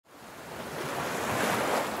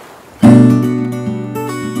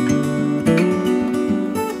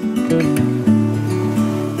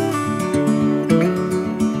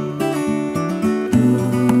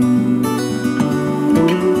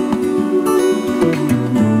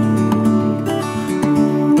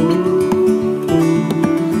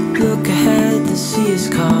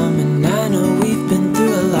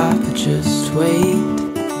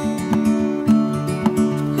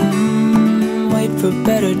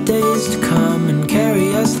days to come and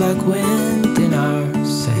carry us like wind in our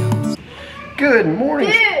sails. Good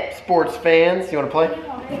morning, sports fans. You want to play?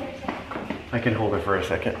 I can hold her for a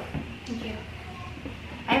second. Thank you.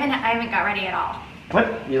 I haven't got ready at all.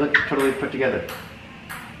 What? You look totally put together.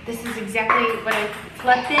 This is exactly what I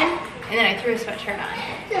slept in, and then I threw a sweatshirt on.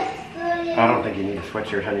 I don't think you need a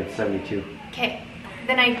sweatshirt, honey. It's 72. Okay,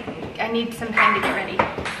 then I need some time to get ready.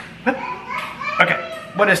 What? Okay,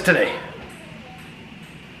 what is today?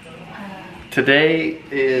 Today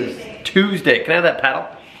is Tuesday. Can I have that paddle?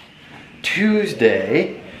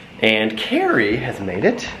 Tuesday, and Carrie has made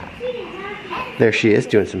it. There she is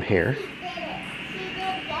doing some hair.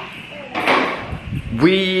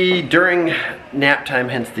 We, during nap time,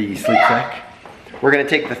 hence the sleep sack, we're gonna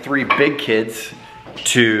take the 3 big kids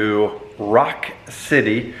to Rock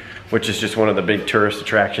City, which is just one of the big tourist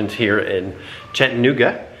attractions here in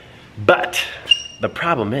Chattanooga. But the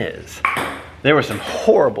problem is, there was some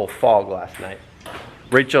horrible fog last night.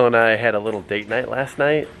 Rachel and I had a little date night last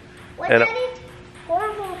night. What, and Daddy?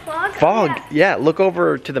 Horrible fog? Fog, yeah, look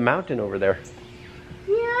over to the mountain over there.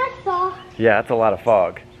 Yeah, I saw. Yeah, that's a lot of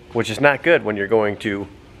fog, which is not good when you're going to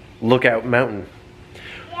Lookout Mountain.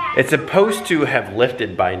 Yeah. It's supposed to have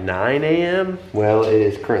lifted by 9 a.m. Well, it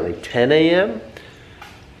is currently 10 a.m.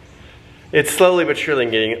 It's slowly but surely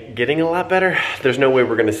getting a lot better. There's no way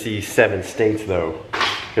we're gonna see 7 states though,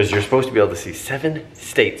 because you're supposed to be able to see 7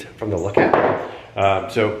 states from the lookout.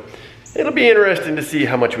 So it'll be interesting to see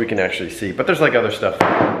how much we can actually see. But there's like other stuff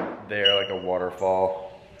there, like a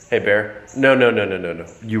waterfall. Hey Bear, no.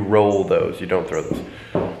 You roll those, you don't throw those.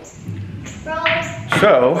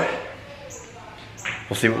 So,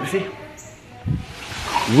 we'll see what we see.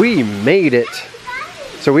 We made it.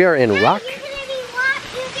 So we are in Rock.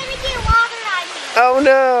 You're gonna get water on me. Oh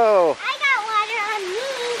no! I got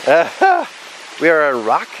water on me. We are in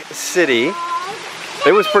Rock City.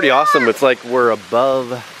 It was pretty awesome. It's like we're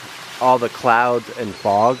above all the clouds and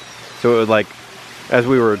fog. So it was like, as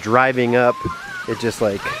we were driving up, it just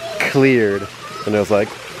like cleared. And it was like,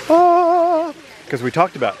 ah! Because we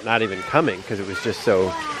talked about not even coming because it was just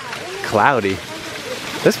so cloudy.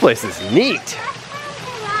 This place is neat.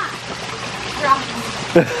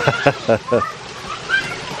 That'd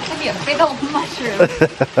be a big old mushroom.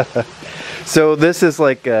 So this is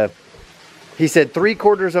like, he said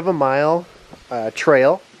 3/4 of a mile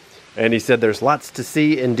trail. And he said there's lots to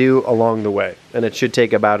see and do along the way. And it should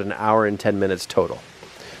take about 1 hour and 10 minutes total.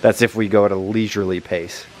 That's if we go at a leisurely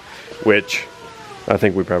pace, which I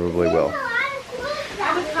think we probably will.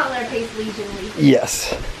 I would call our pace leisurely.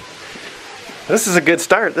 Yes. This is a good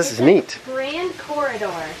start. This is neat. Grand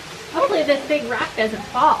corridor. Hopefully this big rock doesn't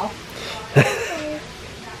fall.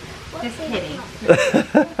 Just kidding.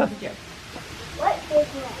 What is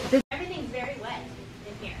that? Everything's very wet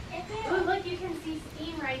in here. Oh, look, you can see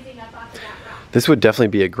steam rising up off of that rock. This would definitely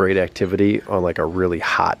be a great activity on like a really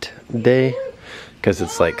hot day because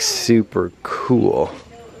it's like super cool.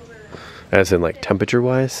 As in like temperature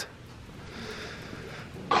wise.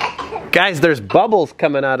 Guys, there's bubbles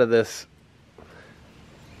coming out of this.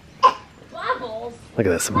 Bubbles? Look at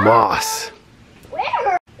this moss.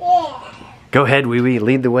 Where? Yeah. Go ahead, wee wee,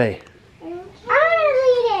 lead the way. I want to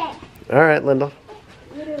lead it. All right, Lyndle.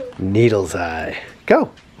 Needle's eye. Go.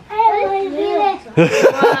 I want to lead it.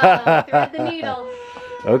 Whoa, thread the needle.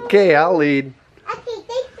 Okay, I'll lead. Okay,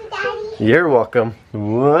 thanks, Daddy. You're welcome.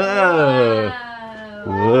 Whoa.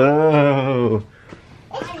 Whoa.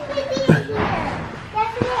 It's creepy in here.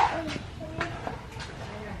 Definitely.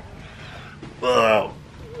 Whoa.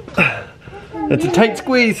 That's a tight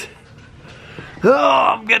squeeze. Oh,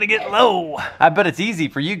 I'm gonna get low. I bet it's easy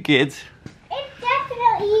for you kids. It's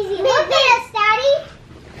definitely easy. Look at us, Daddy.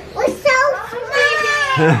 We're so small.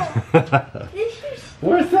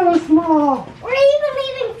 We're so small. We're even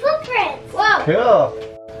leaving footprints. Whoa. Cool.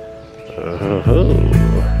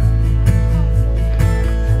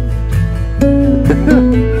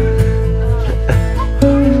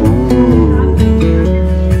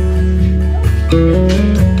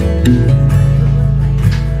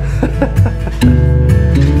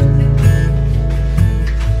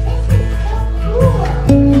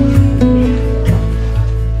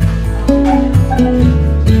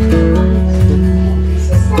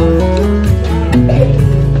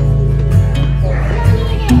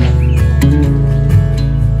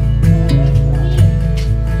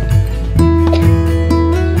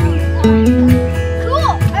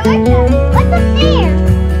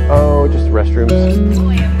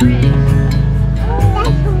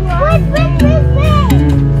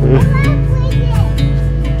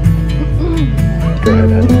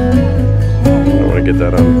 Get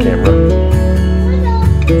that on camera.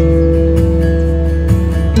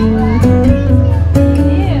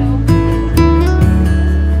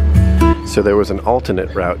 So there was an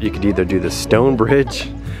alternate route. You could either do the stone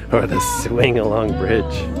bridge or the swing along bridge.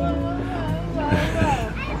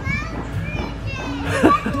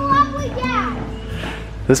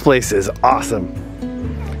 This place is awesome.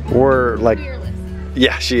 We're like,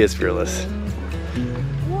 yeah, she is fearless.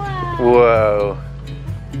 Whoa.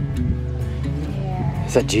 Yeah.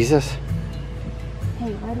 Is that Jesus?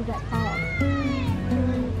 Hey, why did that fall?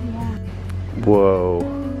 Yeah.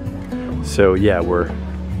 Whoa. So yeah, we're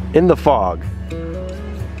in the fog.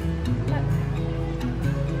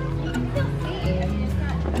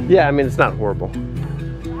 Yeah, I mean, it's not horrible.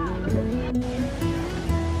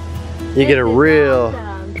 You get a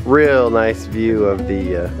real nice view of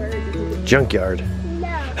the junkyard.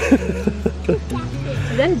 No. Is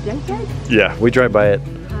that a junkyard? Yeah, we drive by it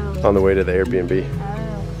on the way to the Airbnb.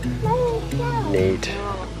 Oh. Neat.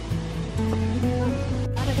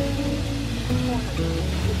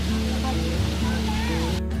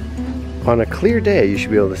 On a clear day, you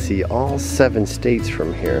should be able to see all 7 states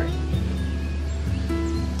from here.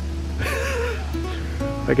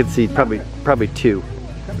 I could see probably 2.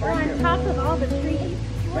 We're on top of all the trees.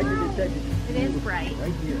 It is bright.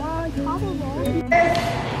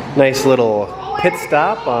 Nice little pit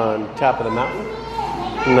stop on top of the mountain.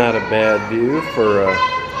 Not a bad view for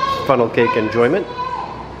funnel cake enjoyment.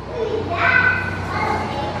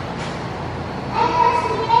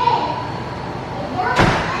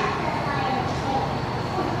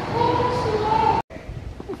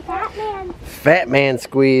 Fat man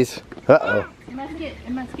squeeze. Uh-oh.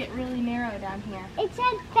 It must get really narrow down here. It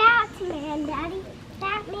said fat man, Daddy.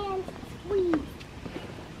 Fat man squeeze.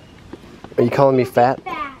 Are you calling me fat?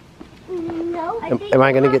 Fat. No. Am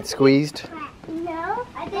I gonna get squeezed? No.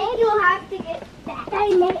 I think you'll have to get fat.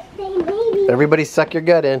 They maybe. Everybody suck your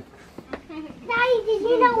gut in. Daddy, did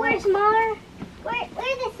you know we're smaller? We're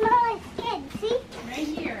the smallest kids, see? Right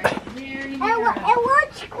here. Very It narrow.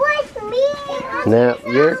 won't squish me. No,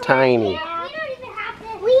 you're tiny. We don't even have to.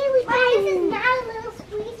 This is not a little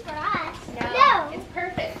squeeze for us. No. It's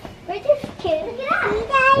perfect. We're just kids. Look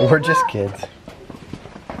at us. We're just kids.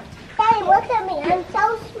 Daddy, look at me. I'm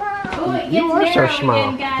so small. Oh, it You gets are so narrow small.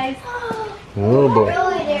 again, guys. Oh boy.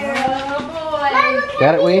 Really there. Oh Mom, look boy.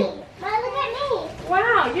 Got it, at Wee? me. Mom, look at me.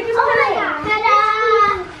 Wow, you're just Oh my God.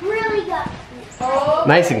 Ta-da. Really good. Oh.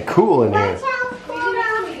 Nice and cool in here. That's how cool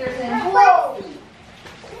Whoa. This is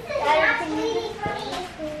not squeezy for me.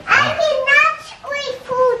 I cannot squeeze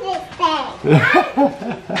through this thing.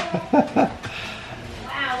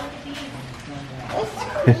 Wow, look at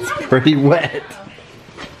these. It's pretty wet.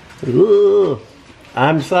 Ooh,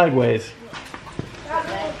 I'm sideways.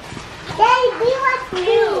 Daddy, be with me.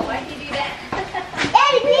 Why'd you do that?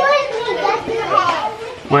 Daddy, be with me. That's your head.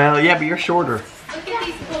 Well, yeah, but you're shorter. Look at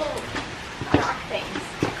these little rock things.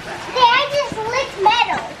 Hey, I just licked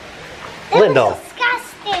metal. That Lyndle. was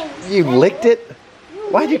disgusting. You licked it?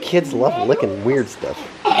 Why do kids love licking weird stuff?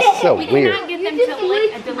 It's so We weird. cannot get them to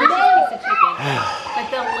lick a delicious piece of chicken, but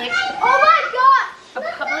they'll lick Oh my gosh. a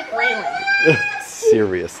public railing.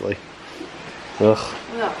 Seriously. Ugh.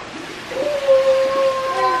 Ugh.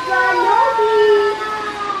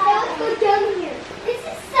 This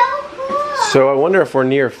is so cool. So I wonder if we're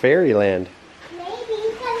near Fairyland. Maybe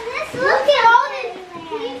because this look at all this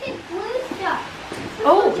painted blue stuff.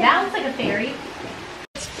 Oh, that looks like a fairy.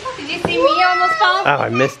 Did you see me almost fall? Oh, I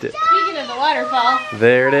missed it. Speaking of the waterfall.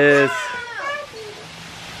 There it is.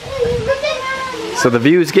 So the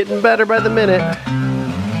view's getting better by the minute.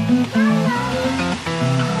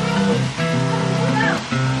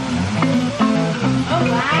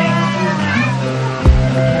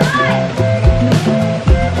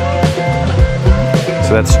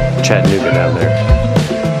 So that's Chattanooga down there.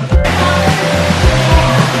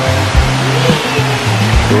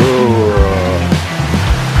 Ooh.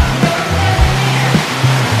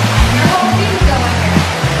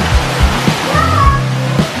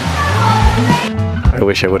 I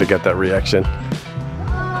wish I would have got that reaction.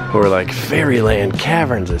 We're like, Fairyland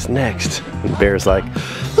Caverns is next. And Bear's like,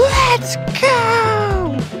 let's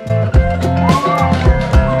go!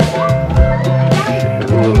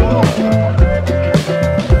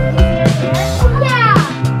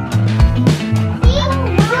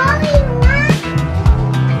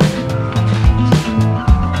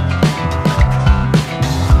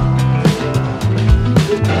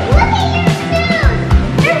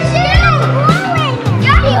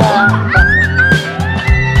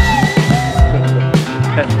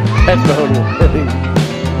 Headphone warning.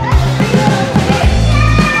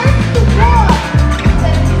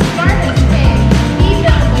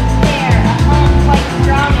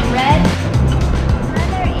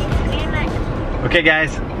 Okay,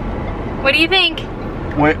 guys. What do you think?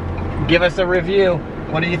 Give us a review.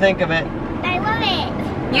 What do you think of it? I love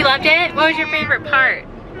it. You loved it? What was your favorite part?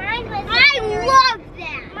 Mine was I love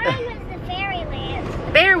that. Mine was the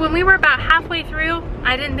fairyland. Bear, when we were about halfway through,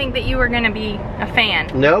 I didn't think that you were gonna be a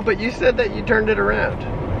fan. No, but you said that you turned it around.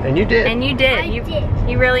 And you did. And you did. I did.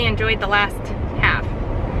 You really enjoyed the last half.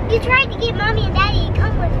 You tried to get Mommy and Daddy to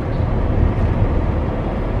come with me.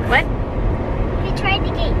 What? We tried to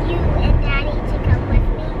get you and Daddy to come with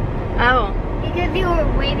me. Oh. Because you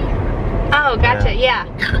were way behind. Oh, gotcha, yeah.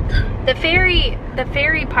 The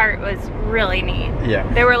fairy part was really neat. Yeah.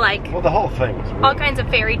 There were like Well, the whole thing was really all kinds of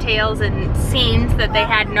fairy tales and scenes that they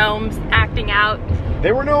had gnomes acting out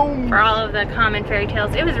They were gnomes. for all of the common fairy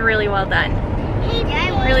tales. It was really well done. Hey,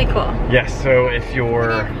 Daddy. Really cool. Yes, so if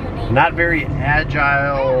you're not very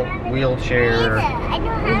agile, wheelchair, I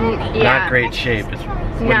know how to Yeah. not great shape, it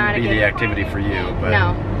Not wouldn't a be good- the activity for you. But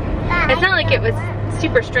No. It's not like it was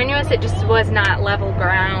super strenuous, it just was not level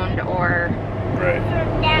ground or, Right.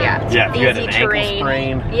 yeah, Yeah, if you had easy an ankle terrain.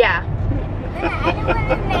 sprain. Yeah.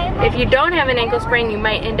 If you don't have an ankle sprain, you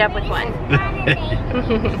might end up with one.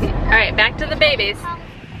 Alright, back to the babies.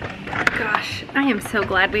 Gosh, I am so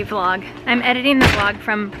glad we vlog. I'm editing the vlog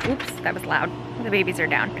from, oops, that was loud. The babies are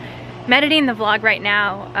down. I'm editing the vlog right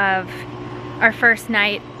now of our first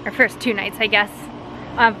night, our first 2 nights, I guess,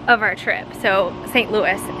 of our trip, so St.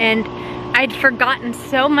 Louis. And I'd forgotten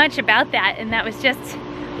so much about that, and that was just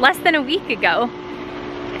less than a week ago.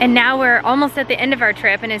 And now we're almost at the end of our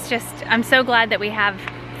trip, and it's just, I'm so glad that we have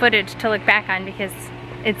footage to look back on because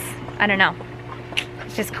it's, I don't know,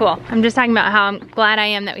 it's just cool. I'm just talking about how I'm glad I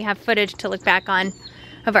am that we have footage to look back on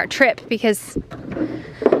of our trip because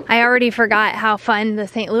I already forgot how fun the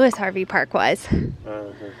St. Louis RV park was.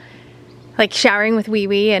 Like showering with Wee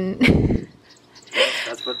Wee and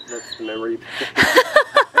That's the memory.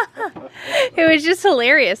 it was just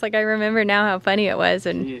hilarious. Like I remember now how funny it was,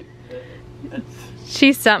 and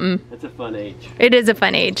she's something. It's a fun age. It is a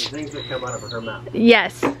fun age. Things that come out of her mouth.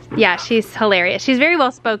 Yes, yeah, she's hilarious. She's very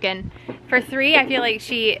well spoken. For 3, I feel like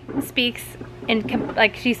she speaks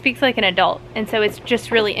she speaks like an adult, and so it's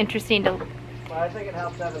just really interesting to. Well, I think it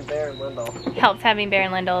helps having Berend Lyndle. Helps having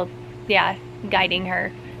Berend Lyndle, yeah, guiding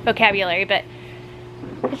her vocabulary, but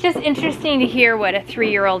it's just interesting to hear what a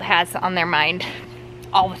 3-year-old has on their mind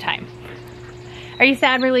all the time. Are you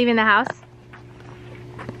sad we're leaving the house?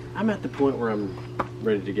 I'm at the point where I'm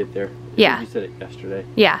ready to get there. Yeah. You said it yesterday.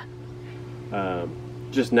 Yeah.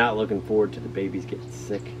 Just not looking forward to the babies getting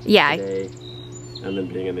sick Yeah. today and then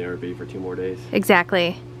being in the RV for 2 more days.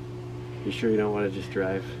 Exactly. You sure you don't want to just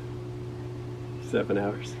drive 7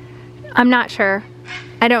 hours? I'm not sure.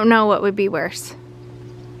 I don't know what would be worse.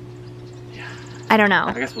 I don't know.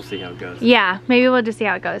 I guess we'll see how it goes. Yeah, maybe we'll just see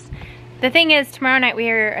how it goes. The thing is, tomorrow night we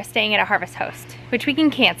are staying at a Harvest Host, which we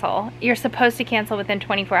can cancel. You're supposed to cancel within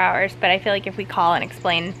 24 hours, but I feel like if we call and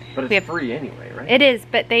explain, But we it's have, free anyway, right? it is,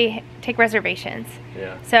 but they take reservations.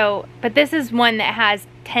 Yeah. So, but this is one that has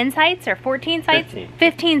 10 sites or 14 sites?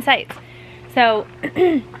 15 sites. So,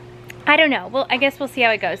 I don't know. Well, I guess we'll see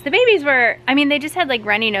how it goes. The babies were, I mean, they just had like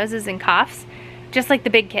runny noses and coughs, just like the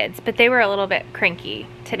big kids, but they were a little bit cranky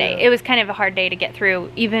today. Yeah. It was kind of a hard day to get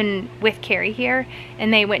through, even with Carrie here,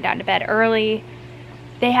 and they went down to bed early.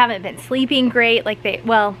 They haven't been sleeping great, like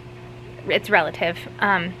well, it's relative.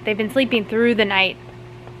 They've been sleeping through the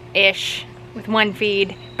night-ish with 1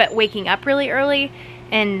 feed, but waking up really early,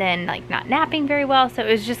 and then like not napping very well, so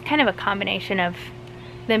it was just kind of a combination of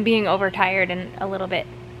them being overtired and a little bit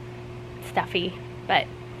stuffy, but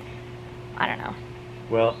I don't know.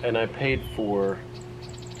 Well, and I paid for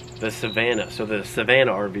the Savannah. So the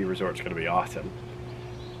Savannah RV Resort's going to be awesome.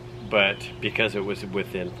 But because it was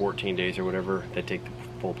within 14 days or whatever, they take the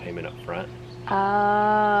full payment up front. Oh. So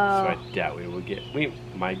I doubt we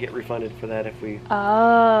might get refunded for that if we.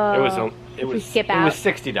 Oh. It was skip It out. was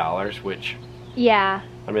 $60, which Yeah.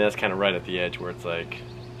 I mean that's kind of right at the edge where it's like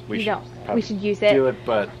we should use it. do it,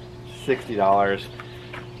 but $60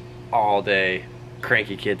 all day,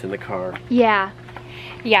 cranky kids in the car. Yeah.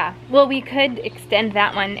 Yeah. Well, we could extend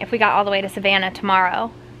that one if we got all the way to Savannah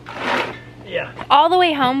tomorrow. Yeah. All the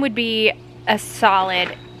way home would be a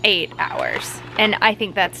solid 8 hours. And I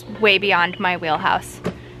think that's way beyond my wheelhouse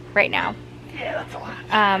right now. Yeah, that's a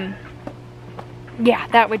lot. Yeah,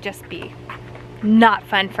 that would just be not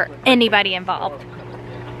fun for anybody involved.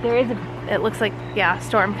 There is it looks like, yeah, a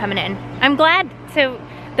storm coming in. I'm glad. So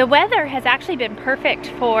the weather has actually been perfect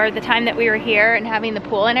for the time that we were here and having the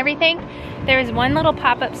pool and everything. There was one little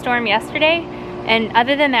pop-up storm yesterday, and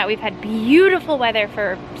other than that, we've had beautiful weather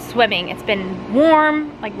for swimming. It's been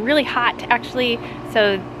warm, like really hot actually,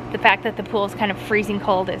 so the fact that the pool is kind of freezing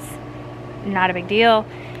cold is not a big deal.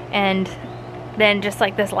 And then just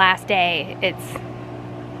like this last day, it's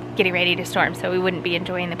getting ready to storm, so we wouldn't be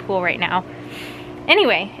enjoying the pool right now.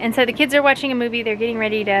 Anyway, and so the kids are watching a movie. They're getting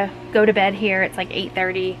ready to go to bed here. It's like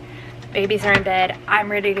 8:30. Babies are in bed.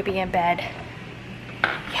 I'm ready to be in bed.